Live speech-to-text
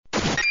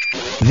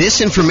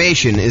This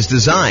information is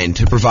designed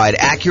to provide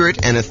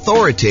accurate and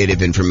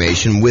authoritative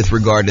information with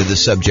regard to the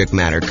subject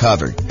matter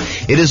covered.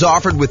 It is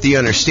offered with the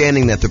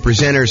understanding that the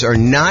presenters are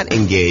not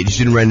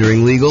engaged in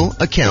rendering legal,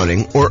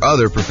 accounting, or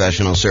other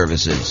professional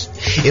services.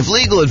 If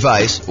legal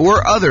advice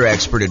or other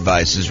expert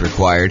advice is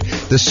required,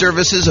 the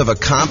services of a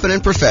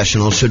competent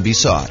professional should be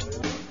sought.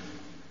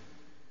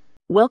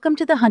 Welcome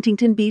to the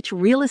Huntington Beach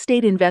Real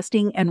Estate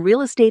Investing and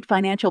Real Estate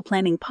Financial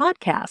Planning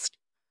Podcast.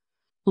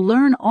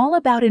 Learn all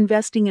about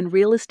investing in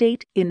real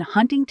estate in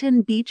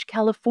Huntington Beach,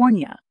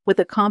 California, with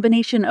a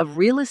combination of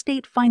real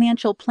estate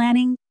financial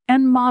planning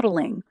and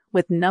modeling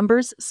with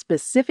numbers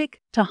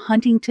specific to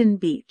Huntington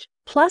Beach,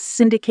 plus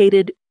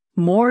syndicated,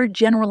 more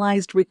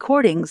generalized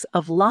recordings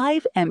of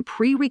live and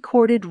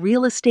pre-recorded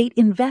real estate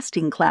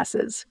investing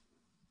classes.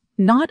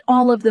 Not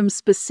all of them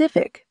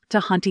specific to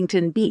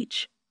Huntington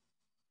Beach.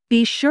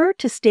 Be sure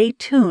to stay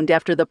tuned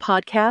after the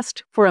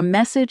podcast for a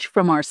message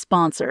from our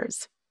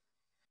sponsors.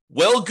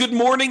 Well, good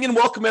morning and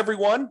welcome,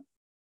 everyone.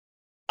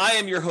 I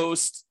am your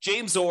host,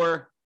 James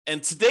Orr,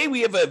 and today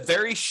we have a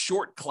very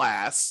short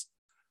class,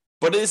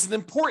 but it is an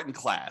important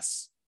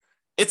class.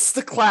 It's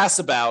the class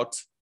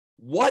about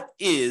what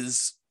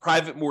is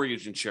private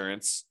mortgage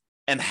insurance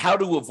and how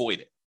to avoid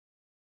it.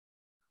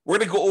 We're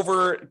going to go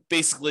over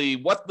basically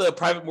what the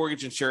private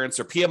mortgage insurance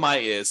or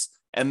PMI is,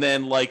 and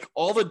then like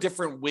all the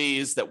different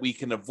ways that we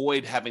can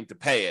avoid having to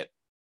pay it,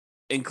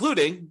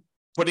 including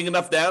putting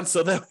enough down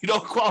so that we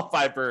don't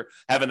qualify for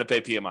having to pay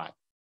PMI.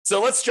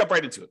 So let's jump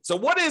right into it. So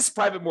what is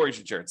private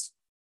mortgage insurance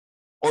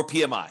or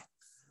PMI?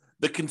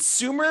 The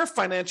Consumer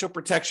Financial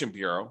Protection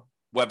Bureau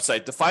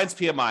website defines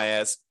PMI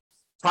as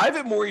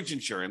private mortgage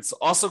insurance,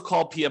 also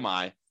called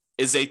PMI,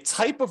 is a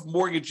type of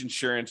mortgage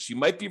insurance you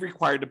might be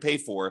required to pay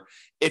for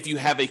if you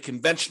have a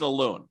conventional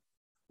loan.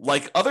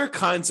 Like other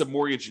kinds of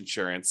mortgage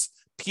insurance,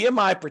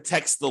 PMI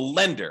protects the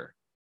lender,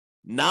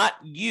 not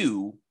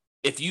you,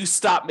 if you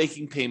stop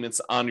making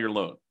payments on your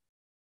loan.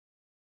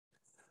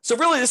 So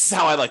really, this is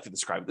how I like to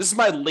describe it. This is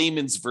my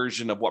layman's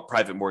version of what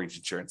private mortgage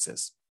insurance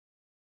is.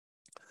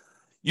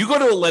 You go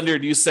to a lender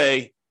and you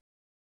say,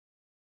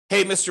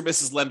 hey, Mr.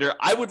 Mrs. Lender,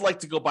 I would like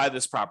to go buy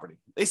this property.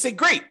 They say,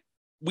 great,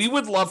 we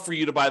would love for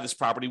you to buy this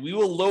property. We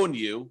will loan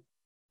you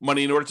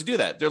money in order to do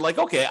that. They're like,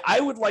 okay, I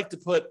would like to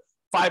put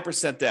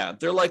 5% down.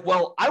 They're like,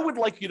 well, I would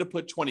like you to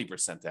put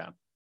 20% down.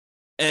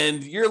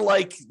 And you're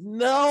like,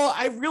 no,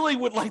 I really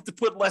would like to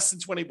put less than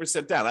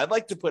 20% down. I'd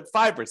like to put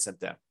 5%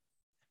 down.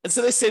 And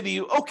so they say to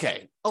you,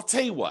 okay, I'll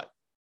tell you what.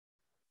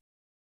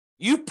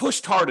 You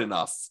pushed hard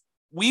enough.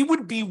 We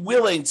would be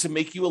willing to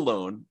make you a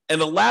loan and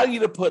allow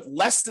you to put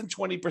less than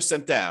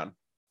 20% down.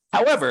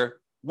 However,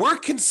 we're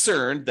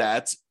concerned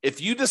that if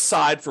you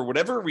decide for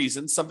whatever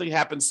reason, something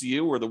happens to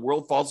you or the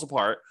world falls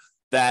apart,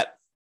 that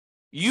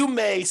you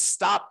may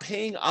stop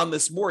paying on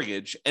this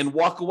mortgage and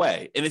walk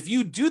away. And if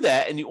you do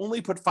that and you only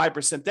put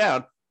 5%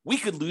 down, we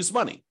could lose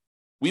money.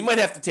 We might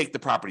have to take the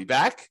property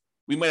back.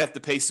 We might have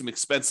to pay some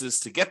expenses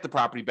to get the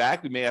property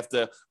back. We may have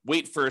to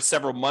wait for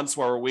several months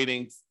while we're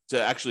waiting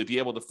to actually be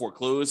able to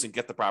foreclose and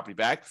get the property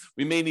back.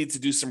 We may need to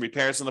do some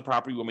repairs on the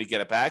property when we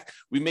get it back.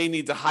 We may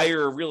need to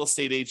hire a real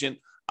estate agent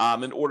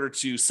in order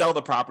to sell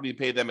the property and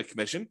pay them a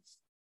commission.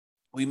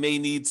 We may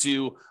need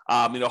to,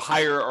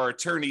 hire our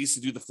attorneys to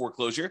do the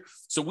foreclosure.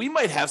 So we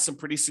might have some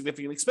pretty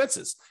significant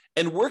expenses.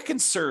 And we're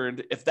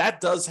concerned if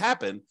that does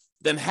happen,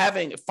 then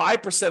having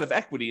 5% of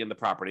equity in the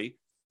property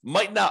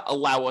might not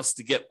allow us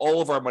to get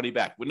all of our money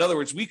back. In other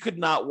words, we could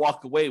not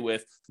walk away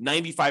with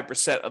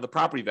 95% of the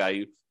property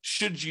value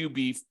should you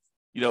be,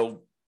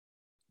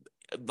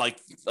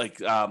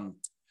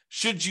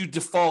 should you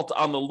default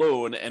on the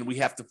loan and we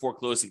have to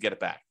foreclose and get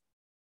it back.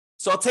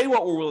 So I'll tell you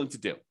what we're willing to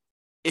do.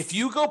 If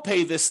you go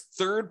pay this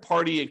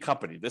third-party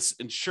company, this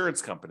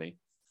insurance company,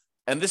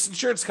 and this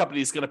insurance company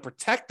is going to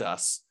protect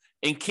us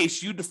in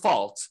case you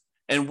default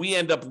and we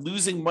end up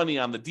losing money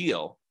on the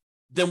deal,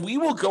 then we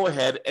will go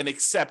ahead and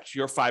accept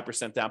your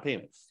 5% down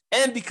payment.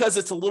 And because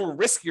it's a little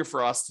riskier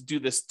for us to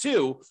do this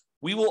too,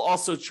 we will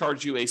also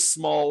charge you a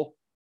small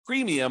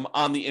premium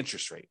on the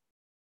interest rate.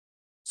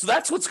 So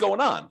that's what's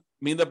going on. I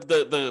mean,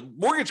 the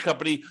mortgage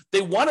company, they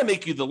want to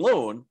make you the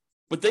loan,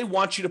 but they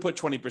want you to put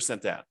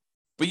 20% down.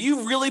 But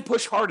you really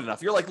push hard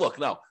enough. You're like, look,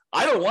 no,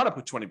 I don't want to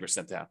put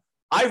 20% down.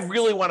 I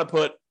really want to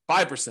put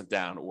 5%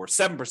 down or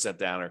 7%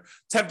 down or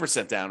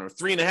 10% down or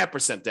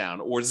 3.5% down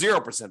or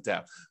 0%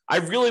 down. I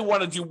really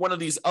want to do one of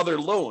these other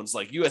loans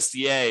like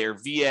USDA or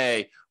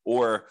VA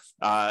or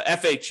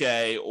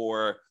FHA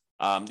or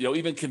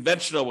even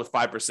conventional with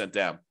 5%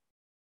 down.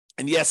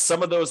 And yes,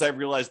 some of those I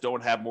realize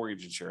don't have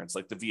mortgage insurance,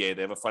 like the VA.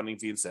 They have a funding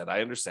fee instead.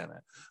 I understand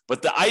that.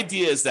 But the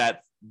idea is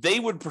that they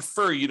would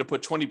prefer you to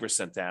put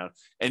 20% down.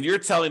 And you're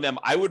telling them,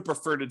 I would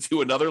prefer to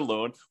do another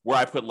loan where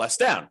I put less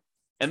down.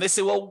 And they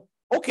say, well,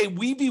 okay,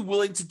 we'd be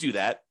willing to do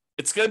that.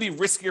 It's going to be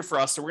riskier for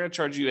us. So we're going to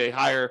charge you a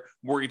higher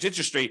mortgage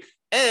interest rate.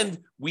 And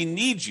we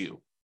need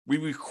you. We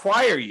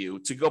require you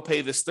to go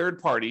pay this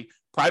third party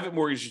private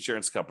mortgage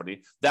insurance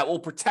company that will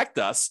protect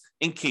us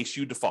in case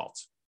you default.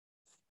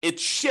 It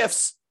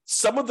shifts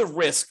some of the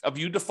risk of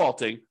you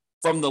defaulting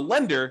from the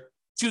lender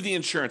to the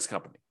insurance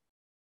company.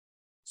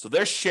 So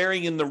they're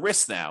sharing in the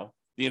risk now.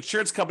 The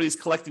insurance company is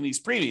collecting these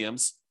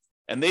premiums,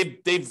 and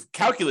they've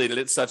calculated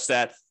it such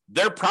that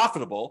they're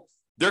profitable.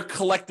 They're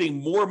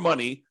collecting more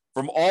money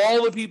from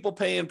all the people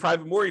paying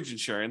private mortgage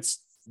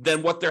insurance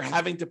than what they're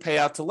having to pay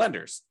out to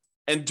lenders.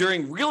 And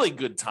during really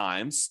good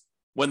times,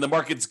 when the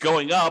market's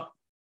going up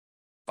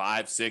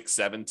 5, 6,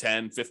 7,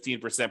 10,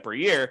 15% per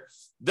year,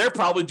 they're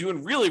probably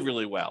doing really,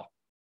 really well.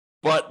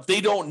 But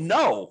they don't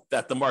know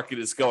that the market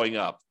is going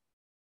up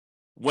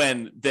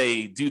when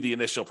they do the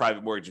initial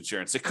private mortgage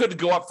insurance. It could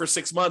go up for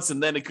 6 months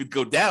and then it could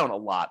go down a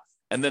lot.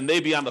 And then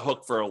they'd be on the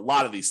hook for a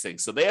lot of these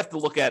things. So they have to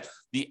look at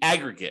the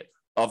aggregate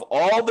of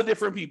all the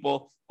different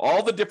people,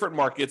 all the different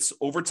markets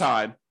over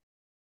time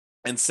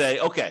and say,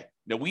 okay,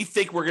 now we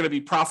think we're going to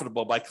be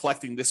profitable by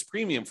collecting this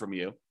premium from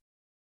you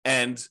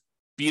and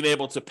being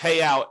able to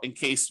pay out in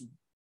case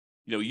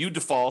you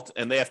default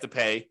and they have to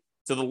pay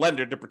to the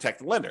lender to protect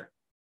the lender.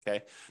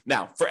 Okay.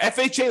 Now, for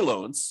FHA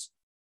loans,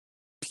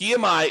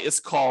 PMI is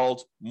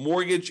called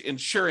mortgage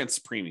insurance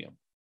premium.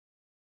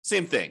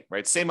 Same thing,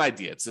 right? Same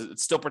idea.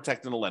 It's still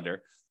protecting the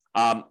lender.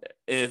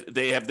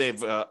 They have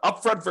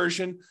upfront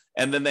version,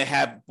 and then they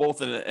have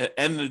both, and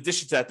in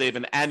addition to that, they have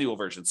an annual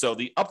version. So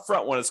the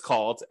upfront one is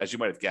called, as you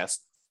might have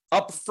guessed,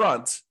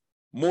 upfront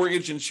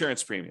mortgage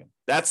insurance premium.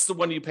 That's the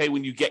one you pay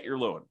when you get your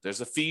loan.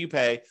 There's a fee you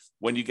pay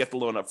when you get the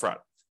loan upfront.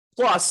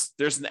 Plus,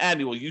 there's an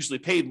annual, usually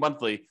paid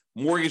monthly,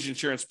 mortgage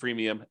insurance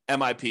premium,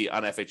 MIP,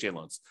 on FHA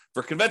loans.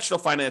 For conventional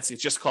financing,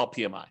 it's just called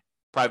PMI,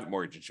 private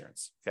mortgage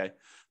insurance. Okay.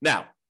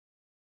 Now,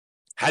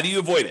 how do you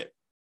avoid it?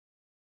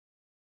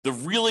 The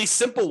really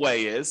simple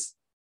way is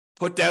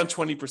put down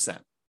 20%.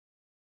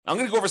 I'm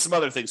going to go over some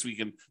other things we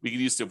can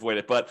use to avoid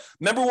it. But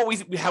remember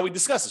how we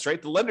discussed this,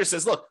 right? The lender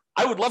says, look,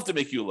 I would love to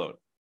make you a loan,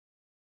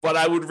 but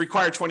I would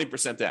require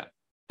 20% down.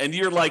 And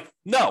you're like,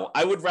 no,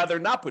 I would rather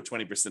not put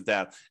 20%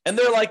 down. And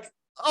they're like,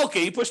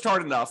 okay, you pushed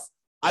hard enough.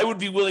 I would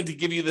be willing to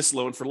give you this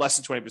loan for less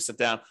than 20%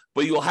 down,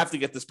 but you'll have to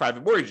get this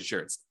private mortgage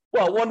insurance.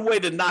 Well, one way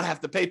to not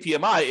have to pay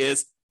PMI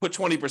is put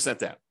 20%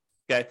 down.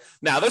 Okay.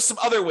 Now, there's some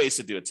other ways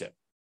to do it, Tim.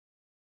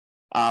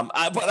 But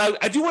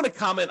I do want to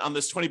comment on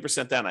this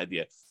 20% down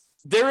idea.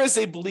 There is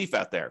a belief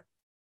out there,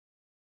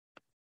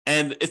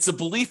 and it's a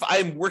belief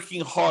I'm working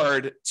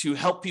hard to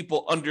help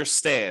people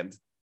understand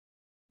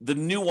the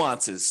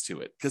nuances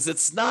to it, because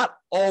it's not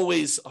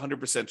always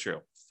 100%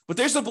 true. But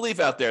there's a belief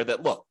out there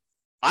that, look,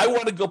 I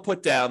want to go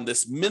put down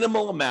this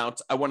minimal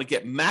amount. I want to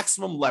get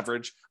maximum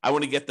leverage. I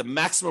want to get the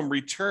maximum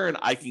return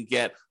I can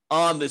get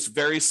on this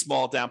very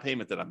small down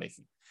payment that I'm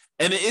making.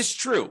 And it is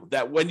true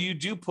that when you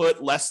do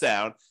put less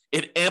down,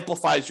 it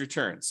amplifies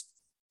returns.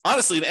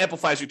 Honestly, it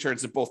amplifies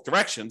returns in both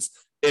directions.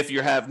 If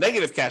you have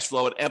negative cash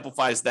flow, it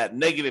amplifies that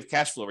negative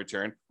cash flow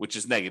return, which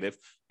is negative.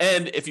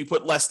 And if you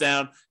put less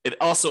down, it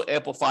also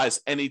amplifies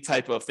any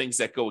type of things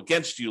that go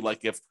against you.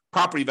 Like if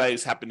property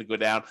values happen to go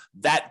down,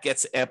 that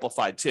gets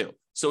amplified too.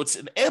 So it's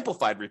an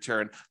amplified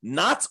return,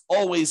 not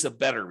always a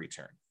better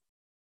return.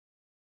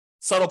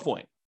 Subtle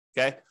point,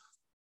 okay?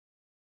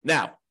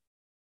 Now,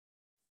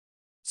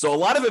 so a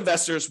lot of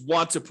investors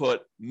want to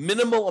put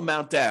minimal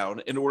amount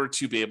down in order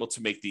to be able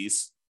to make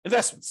these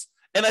investments.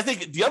 And I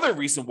think the other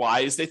reason why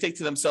is they think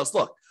to themselves,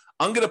 look,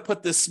 I'm going to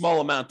put this small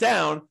amount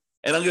down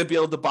and I'm going to be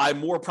able to buy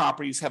more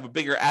properties, have a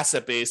bigger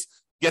asset base,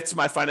 get to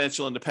my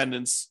financial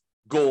independence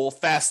goal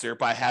faster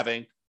by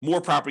having more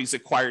properties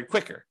acquired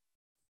quicker.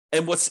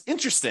 And what's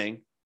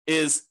interesting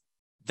is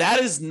that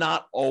is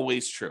not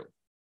always true.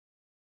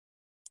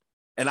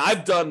 And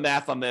I've done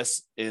math on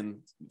this in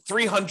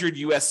 300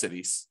 US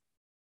cities.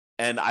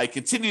 And I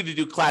continue to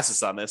do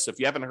classes on this. So if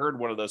you haven't heard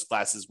one of those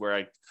classes where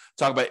I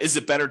talk about, is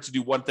it better to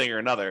do one thing or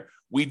another?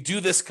 We do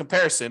this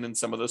comparison in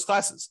some of those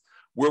classes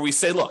where we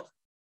say, look,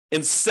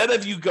 instead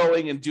of you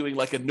going and doing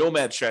like a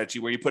nomad strategy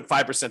where you put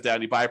 5%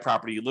 down, you buy a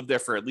property, you live there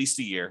for at least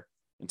a year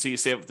until you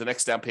save up the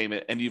next down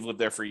payment and you've lived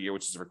there for a year,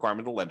 which is a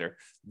requirement of the lender.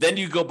 Then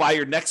you go buy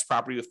your next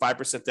property with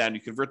 5% down,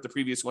 you convert the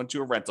previous one to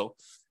a rental,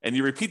 and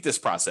you repeat this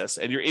process,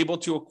 and you're able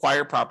to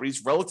acquire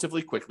properties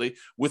relatively quickly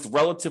with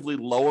relatively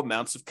low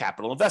amounts of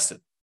capital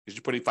invested. Because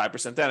you're putting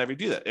 5% down every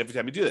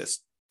time you do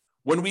this.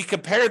 When we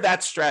compare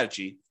that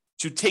strategy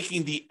to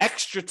taking the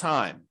extra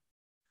time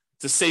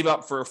to save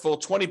up for a full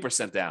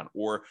 20% down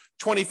or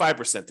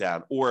 25%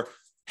 down, or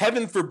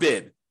heaven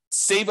forbid,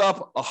 save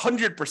up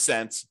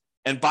 100%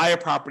 and buy a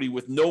property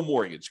with no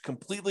mortgage,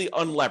 completely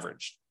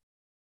unleveraged,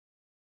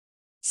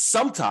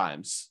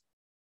 sometimes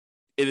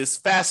it is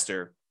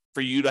faster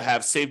for you to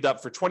have saved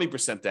up for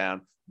 20%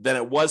 down than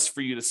it was for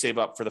you to save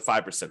up for the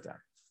 5% down.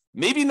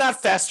 Maybe not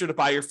faster to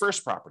buy your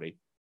first property,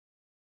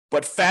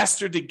 but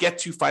faster to get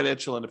to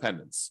financial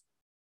independence.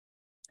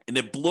 And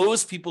it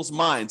blows people's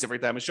minds every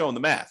time I show them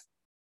the math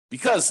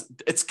because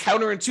it's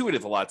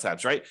counterintuitive a lot of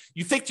times, right?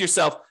 You think to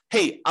yourself,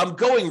 hey, I'm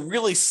going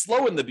really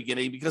slow in the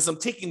beginning because I'm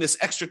taking this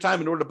extra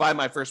time in order to buy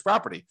my first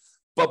property.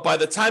 But by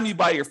the time you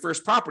buy your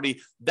first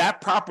property,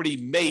 that property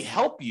may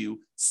help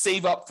you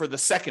save up for the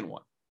second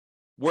one.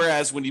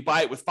 Whereas when you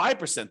buy it with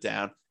 5%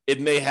 down,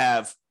 it may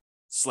have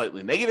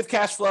slightly negative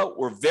cash flow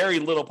or very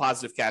little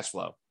positive cash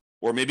flow,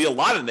 or maybe a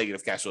lot of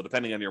negative cash flow,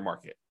 depending on your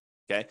market.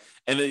 Okay.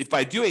 And if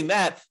by doing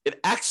that, it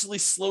actually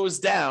slows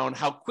down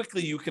how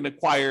quickly you can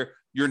acquire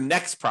your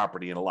next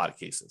property in a lot of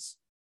cases.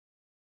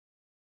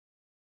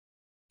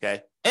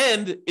 Okay.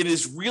 And it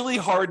is really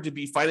hard to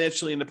be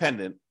financially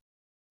independent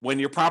when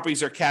your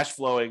properties are cash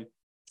flowing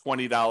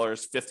 $20,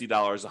 $50,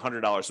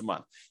 $100 a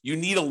month. You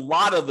need a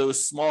lot of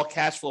those small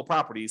cash flow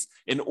properties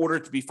in order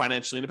to be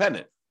financially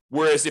independent.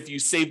 Whereas if you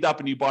saved up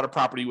and you bought a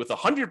property with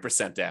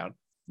 100% down,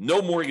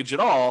 no mortgage at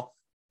all,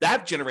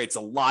 that generates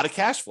a lot of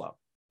cash flow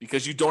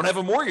because you don't have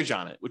a mortgage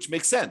on it, which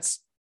makes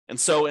sense. And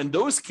so in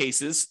those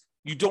cases,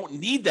 you don't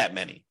need that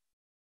many.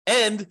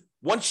 And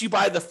once you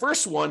buy the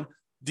first one,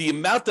 the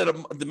amount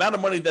of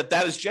money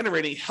that is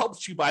generating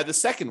helps you buy the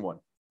second one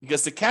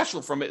because the cash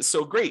flow from it is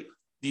so great.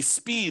 The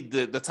speed,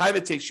 the time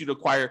it takes you to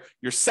acquire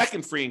your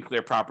second free and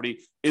clear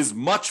property is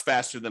much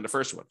faster than the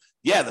first one.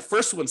 Yeah, the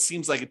first one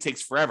seems like it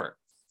takes forever.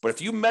 But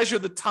if you measure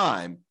the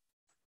time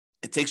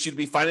it takes you to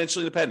be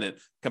financially independent,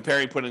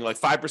 comparing putting like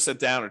 5%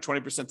 down or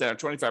 20% down or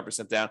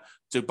 25% down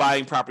to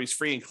buying properties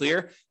free and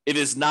clear, it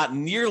is not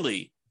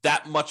nearly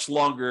that much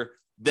longer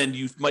than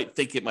you might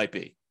think it might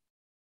be.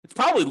 It's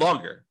probably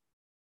longer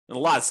in a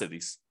lot of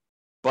cities,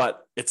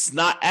 but it's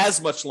not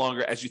as much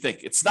longer as you think.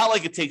 It's not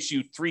like it takes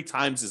you 3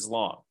 times as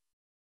long.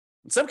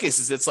 In some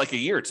cases, it's like a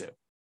year or two.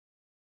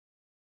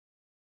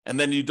 And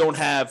then you don't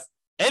have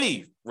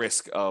any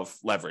risk of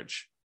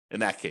leverage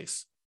in that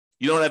case.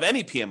 You don't have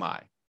any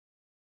PMI.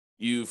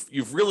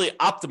 You've really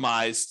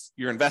optimized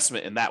your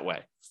investment in that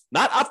way.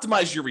 Not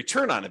optimize your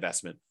return on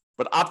investment,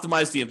 but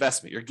optimize the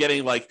investment. You're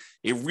getting like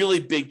a really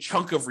big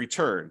chunk of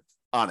return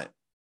on it.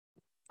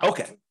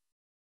 Okay,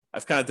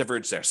 I've kind of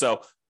diverged there.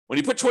 So when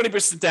you put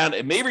 20% down,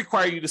 it may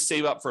require you to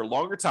save up for a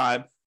longer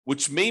time,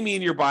 which may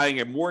mean you're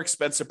buying a more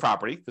expensive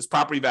property because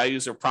property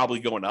values are probably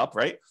going up,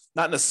 right?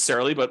 Not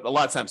necessarily, but a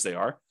lot of times they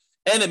are.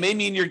 And it may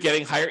mean you're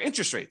getting higher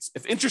interest rates.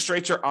 If interest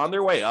rates are on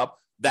their way up,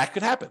 that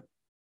could happen.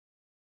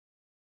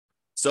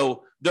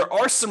 So there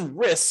are some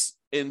risks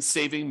in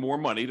saving more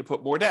money to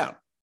put more down.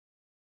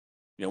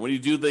 You know, when you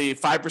do the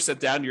 5%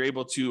 down, you're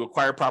able to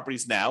acquire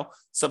properties now.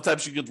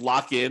 Sometimes you could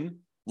lock in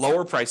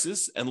lower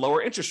prices and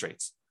lower interest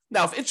rates.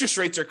 Now, if interest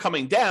rates are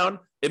coming down,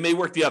 it may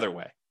work the other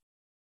way.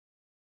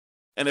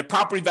 And if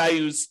property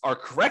values are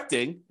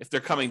correcting, if they're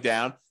coming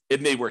down,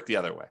 it may work the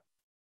other way.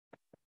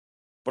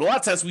 But a lot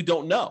of times we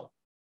don't know.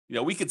 You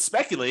know, we could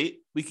speculate,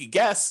 we could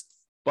guess,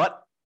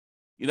 but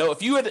you know,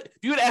 if you had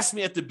asked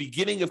me at the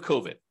beginning of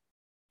COVID,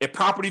 if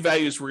property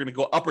values were going to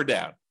go up or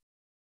down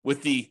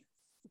with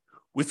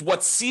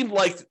what seemed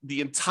like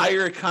the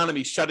entire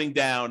economy shutting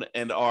down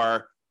and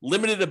our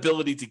limited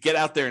ability to get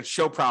out there and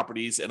show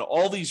properties and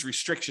all these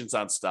restrictions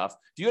on stuff,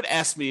 if you had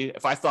asked me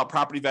if I thought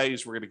property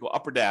values were going to go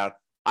up or down,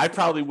 I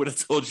probably would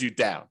have told you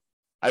down.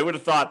 I would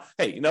have thought,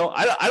 hey, you know,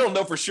 I don't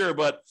know for sure,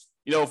 but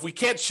you know, if we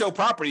can't show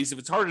properties, if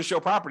it's harder to show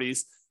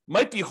properties, it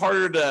might be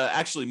harder to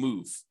actually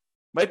move.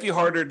 Might be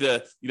harder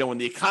to, you know, when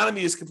the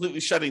economy is completely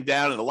shutting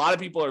down and a lot of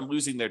people are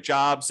losing their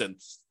jobs and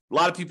a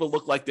lot of people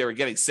look like they were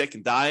getting sick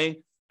and dying.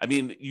 I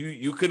mean,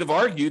 you could have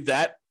argued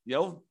that, you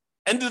know,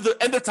 end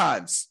of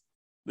times,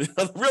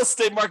 the real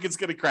estate market's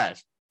going to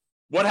crash.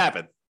 What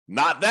happened?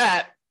 Not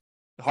that.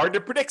 Hard to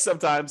predict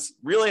sometimes.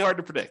 Really hard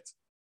to predict.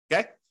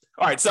 Okay.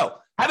 All right. So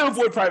how to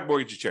avoid private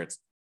mortgage insurance?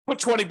 Put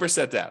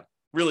 20% down.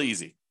 Really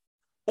easy.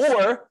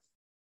 Or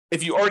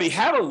if you already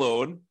had a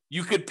loan,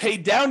 you could pay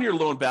down your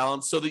loan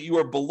balance so that you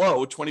are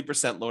below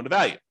 20% loan to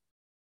value.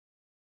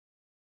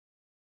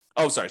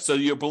 Oh, sorry. So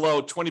you're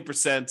below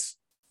 20%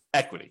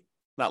 equity,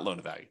 not loan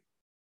to value.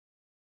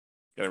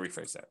 Got to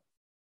rephrase that.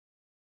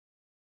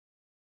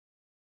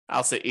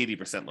 I'll say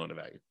 80% loan to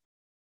value.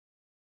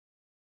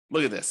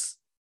 Look at this.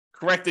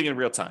 Correcting in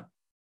real time.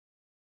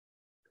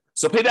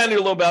 So pay down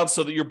your loan balance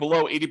so that you're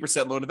below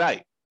 80% loan to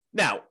value.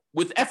 Now,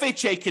 with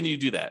FHA, can you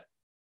do that?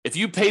 If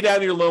you pay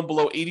down your loan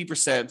below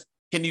 80%,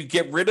 can you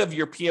get rid of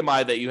your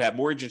PMI that you have,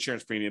 mortgage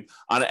insurance premium,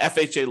 on an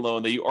FHA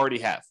loan that you already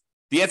have?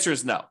 The answer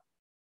is no.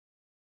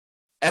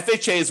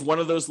 FHA is one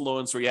of those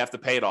loans where you have to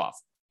pay it off.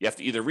 You have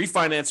to either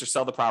refinance or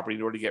sell the property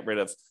in order to get rid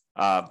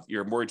of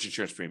your mortgage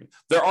insurance premium.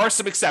 There are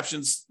some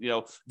exceptions. You know,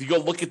 if you go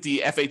look at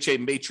the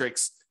FHA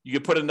matrix, you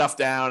can put enough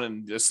down,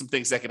 and there's some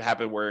things that can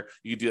happen where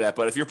you can do that.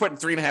 But if you're putting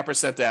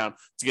 3.5% down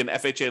to get an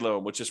FHA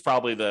loan, which is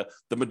probably the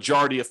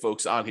majority of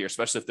folks on here,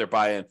 especially if they're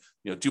buying,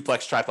 you know,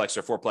 duplex, triplex,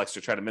 or fourplex,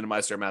 they're trying to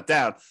minimize their amount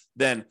down,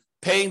 then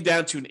paying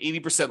down to an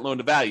 80% loan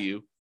to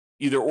value,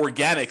 either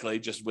organically,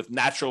 just with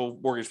natural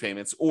mortgage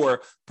payments,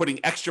 or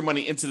putting extra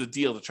money into the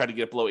deal to try to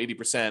get below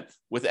 80%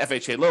 with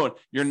FHA loan,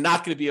 you're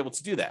not going to be able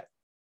to do that.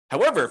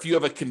 However, if you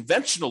have a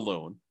conventional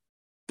loan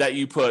that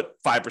you put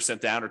 5%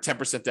 down or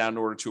 10% down in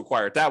order to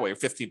acquire it that way, or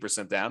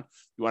 15% down,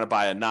 you want to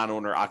buy a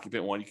non-owner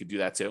occupant one, you could do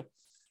that too.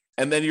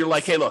 And then you're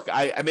like, hey, look,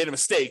 I made a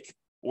mistake,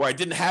 or I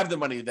didn't have the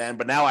money then,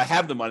 but now I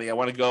have the money. I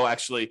want to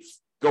actually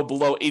go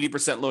below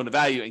 80% loan to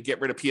value and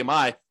get rid of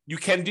PMI. You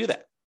can do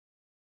that.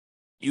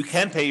 You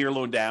can pay your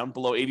loan down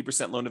below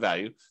 80% loan to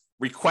value,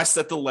 request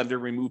that the lender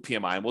remove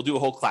PMI, and we'll do a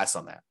whole class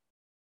on that.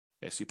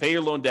 Okay, so you pay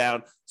your loan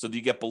down so that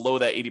you get below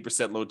that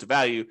 80% loan to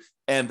value,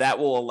 and that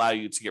will allow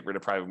you to get rid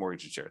of private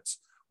mortgage insurance.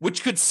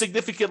 which could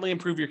significantly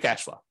improve your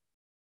cash flow.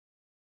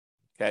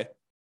 Okay.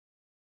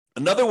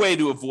 Another way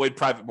to avoid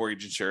private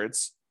mortgage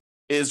insurance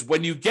is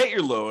when you get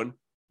your loan,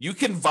 you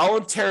can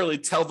voluntarily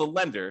tell the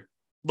lender,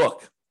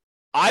 look,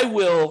 I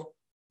will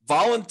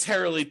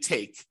voluntarily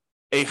take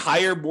a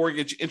higher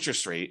mortgage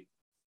interest rate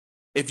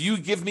if you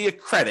give me a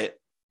credit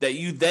that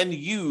you then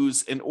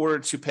use in order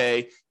to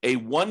pay a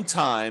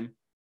one-time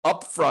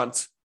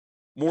upfront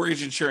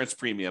mortgage insurance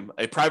premium,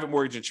 a private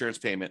mortgage insurance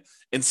payment,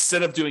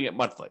 instead of doing it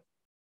monthly.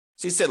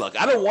 So he said, look,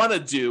 I don't want to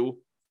do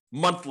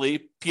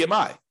monthly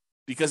PMI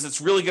because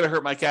it's really going to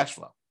hurt my cash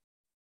flow.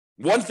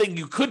 One thing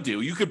you could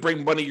do, you could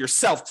bring money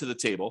yourself to the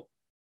table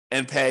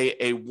and pay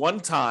a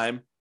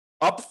one-time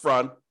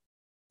upfront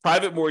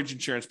private mortgage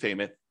insurance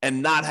payment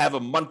and not have a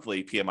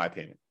monthly PMI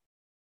payment.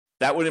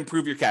 That would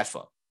improve your cash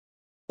flow.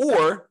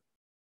 Or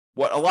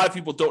what a lot of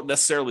people don't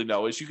necessarily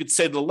know is you could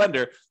say to the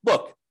lender,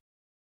 look,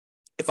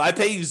 if I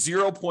pay you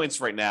 0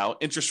 points right now,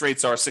 interest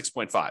rates are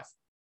 6.5.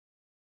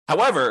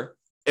 However,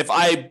 if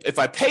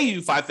I pay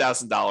you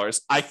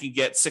 $5,000, I can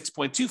get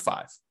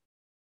 6.25.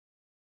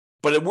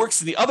 But it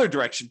works in the other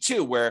direction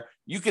too, where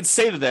you could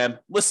say to them,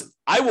 listen,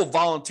 I will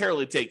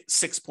voluntarily take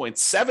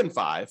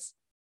 6.75.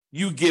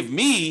 You give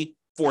me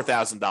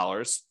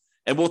 $4,000,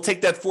 and we'll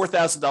take that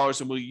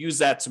 $4,000 and we'll use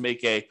that to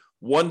make a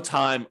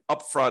one-time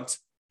upfront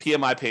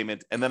PMI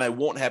payment, and then I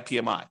won't have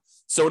PMI.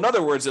 So in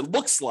other words, it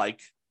looks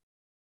like,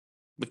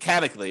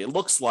 mechanically, it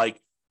looks like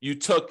you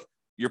took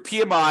your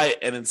PMI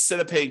and instead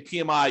of paying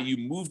PMI, you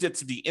moved it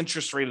to the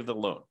interest rate of the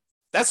loan.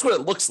 That's what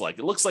it looks like.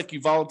 It looks like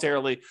you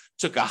voluntarily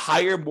took a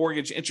higher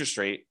mortgage interest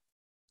rate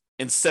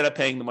instead of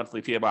paying the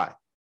monthly PMI.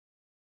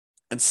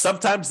 And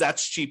sometimes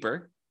that's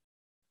cheaper.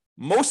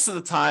 Most of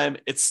the time,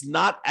 it's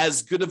not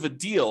as good of a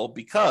deal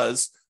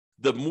because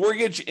the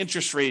mortgage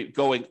interest rate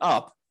going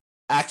up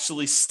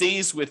actually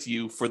stays with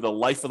you for the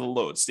life of the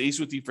loan, stays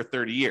with you for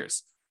 30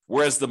 years.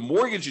 Whereas the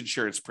mortgage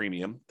insurance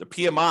premium, the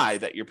PMI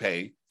that you're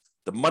paying,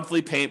 the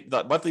monthly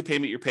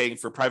payment you're paying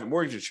for private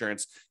mortgage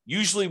insurance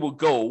usually will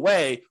go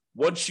away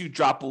once you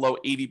drop below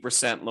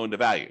 80% loan to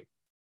value.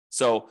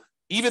 So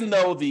even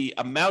though the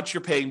amount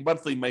you're paying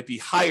monthly might be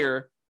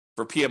higher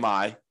for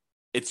PMI,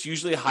 it's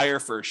usually higher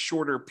for a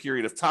shorter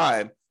period of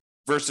time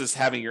versus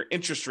having your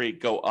interest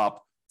rate go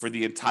up for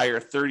the entire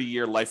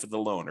 30-year life of the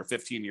loan or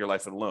 15-year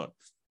life of the loan.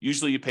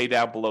 Usually you pay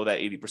down below that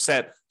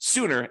 80%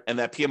 sooner, and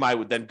that PMI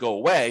would then go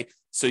away.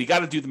 So you got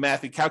to do the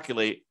math and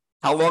calculate,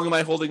 how long am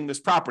I holding this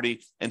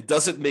property, and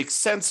does it make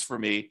sense for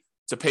me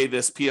to pay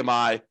this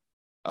PMI,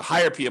 a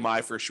higher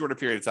PMI for a shorter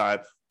period of time,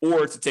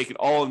 or to take it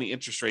all in the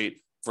interest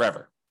rate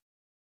forever?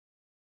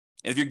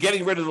 And if you're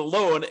getting rid of the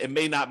loan, it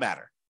may not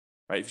matter,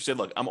 right? If you said,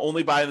 look, I'm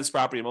only buying this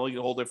property, I'm only going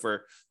to hold it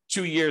for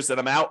 2 years, then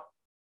I'm out,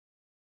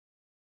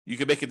 you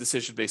can make a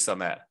decision based on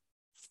that.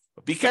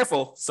 But be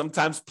careful.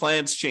 Sometimes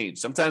plans change.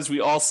 Sometimes we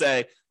all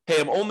say,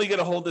 hey, I'm only going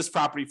to hold this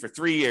property for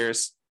 3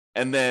 years.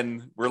 And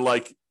then we're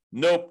like,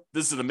 nope,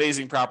 this is an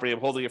amazing property.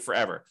 I'm holding it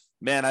forever.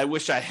 Man, I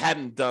wish I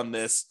hadn't done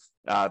this,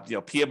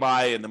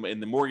 PMI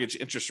and the mortgage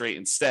interest rate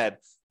instead.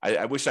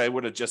 I wish I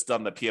would have just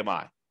done the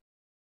PMI.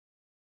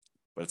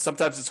 But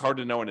sometimes it's hard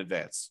to know in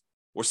advance.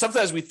 Or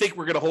sometimes we think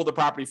we're going to hold the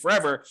property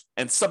forever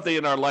and something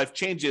in our life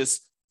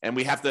changes and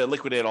we have to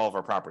liquidate all of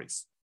our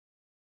properties.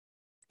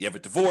 You have a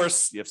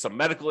divorce, you have some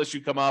medical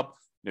issue come up,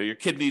 your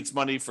kid needs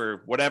money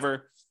for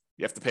whatever,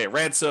 you have to pay a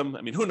ransom.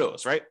 I mean, who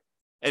knows, right?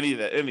 Any of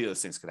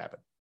those things could happen.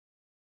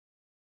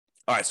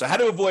 All right, so how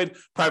to avoid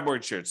private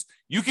mortgage insurance?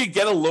 You could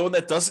get a loan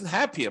that doesn't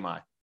have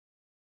PMI.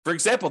 For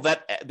example,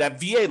 that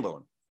VA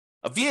loan.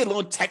 A VA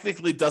loan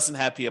technically doesn't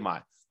have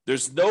PMI.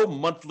 There's no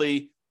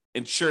monthly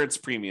insurance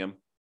premium,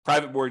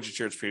 private mortgage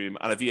insurance premium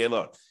on a VA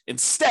loan.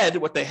 Instead,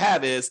 what they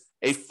have is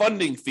a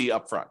funding fee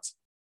upfront.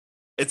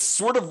 It's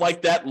sort of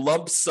like that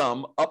lump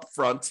sum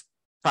upfront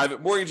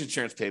private mortgage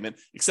insurance payment,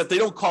 except they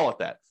don't call it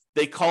that.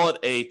 They call it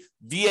a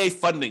VA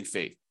funding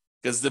fee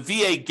because the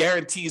VA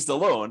guarantees the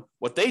loan.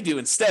 What they do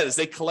instead is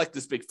they collect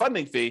this big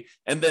funding fee,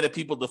 and then if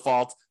people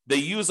default, they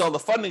use all the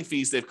funding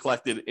fees they've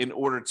collected in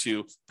order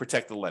to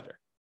protect the lender.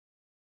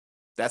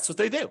 That's what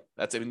they do.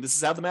 This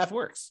is how the math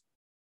works.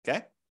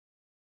 Okay?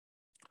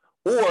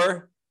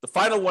 Or the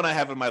final one I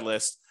have on my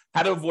list,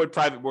 how to avoid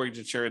private mortgage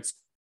insurance,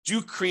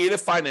 do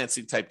creative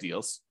financing type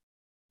deals.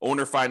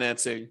 Owner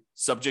financing,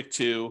 subject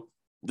to,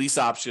 lease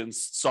options,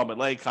 installment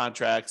loan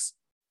contracts,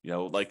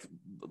 like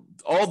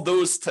all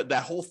those,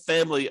 that whole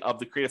family of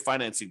the creative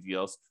financing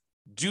deals,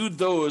 do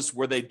those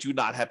where they do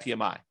not have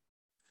PMI.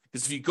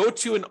 Because if you go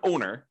to an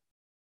owner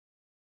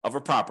of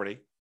a property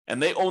and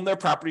they own their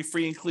property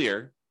free and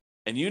clear,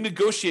 and you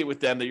negotiate with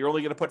them that you're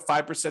only going to put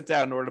 5%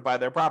 down in order to buy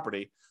their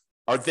property,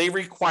 are they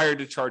required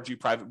to charge you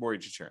private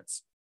mortgage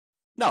insurance?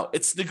 No,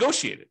 it's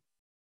negotiated.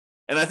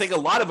 And I think a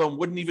lot of them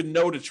wouldn't even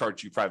know to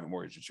charge you private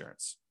mortgage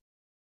insurance.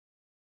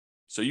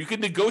 So you can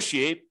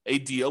negotiate a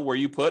deal where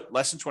you put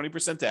less than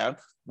 20% down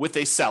with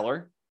a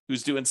seller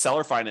who's doing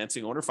seller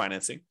financing, owner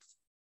financing,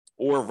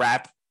 or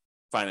wrap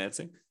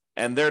financing,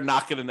 and they're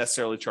not going to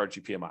necessarily charge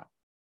you PMI.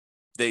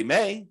 They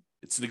may,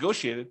 it's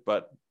negotiated,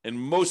 but in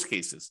most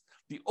cases,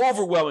 the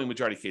overwhelming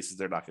majority of cases,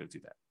 they're not going to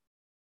do that.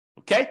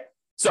 Okay?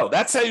 So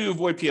that's how you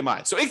avoid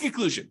PMI. So in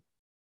conclusion,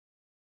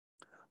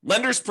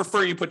 lenders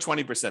prefer you put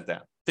 20%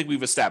 down. I think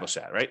we've established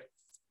that, right?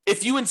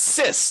 If you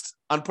insist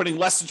on putting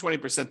less than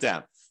 20%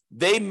 down,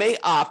 they may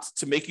opt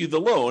to make you the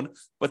loan,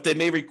 but they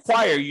may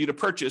require you to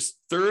purchase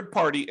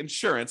third-party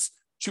insurance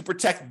to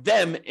protect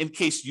them in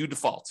case you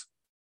default.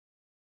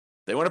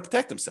 They want to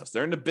protect themselves.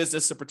 They're in the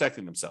business of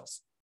protecting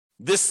themselves.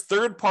 This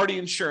third-party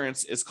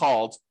insurance is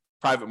called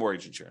private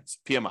mortgage insurance,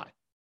 PMI.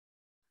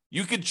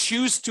 You could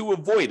choose to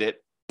avoid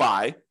it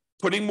by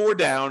putting more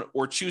down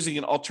or choosing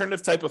an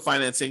alternative type of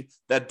financing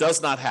that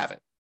does not have it.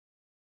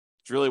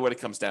 It's really what it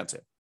comes down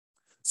to.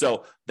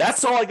 So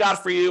that's all I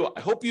got for you. I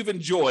hope you've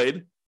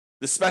enjoyed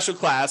this special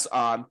class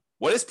on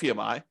what is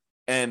PMI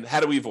and how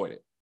do we avoid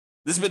it.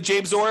 This has been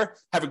James Orr.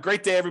 Have a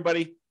great day,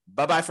 everybody.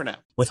 Bye-bye for now.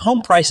 With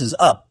home prices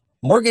up,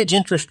 mortgage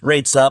interest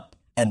rates up,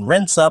 and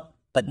rents up,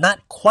 but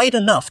not quite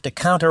enough to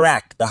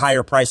counteract the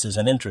higher prices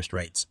and interest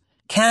rates,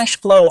 cash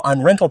flow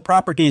on rental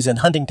properties in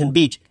Huntington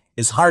Beach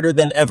is harder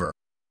than ever.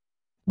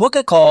 Book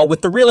a call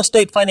with the Real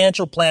Estate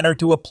Financial Planner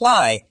to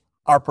apply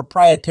our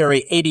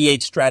proprietary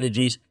 88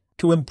 strategies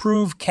to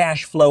improve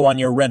cash flow on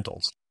your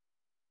rentals.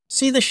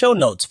 See the show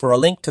notes for a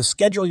link to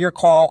schedule your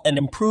call and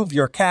improve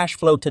your cash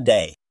flow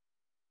today.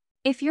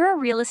 If you're a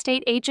real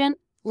estate agent,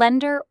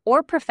 lender,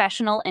 or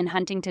professional in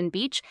Huntington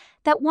Beach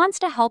that wants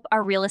to help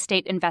our real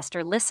estate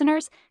investor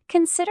listeners,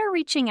 consider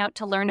reaching out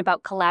to learn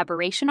about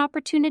collaboration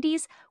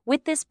opportunities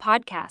with this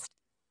podcast.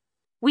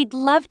 We'd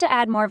love to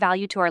add more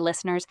value to our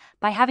listeners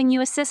by having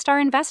you assist our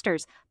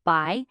investors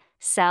buy,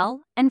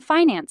 sell, and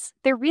finance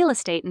their real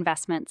estate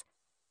investments.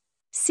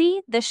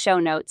 See the show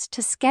notes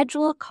to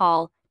schedule a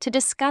call to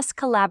discuss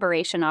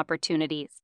collaboration opportunities.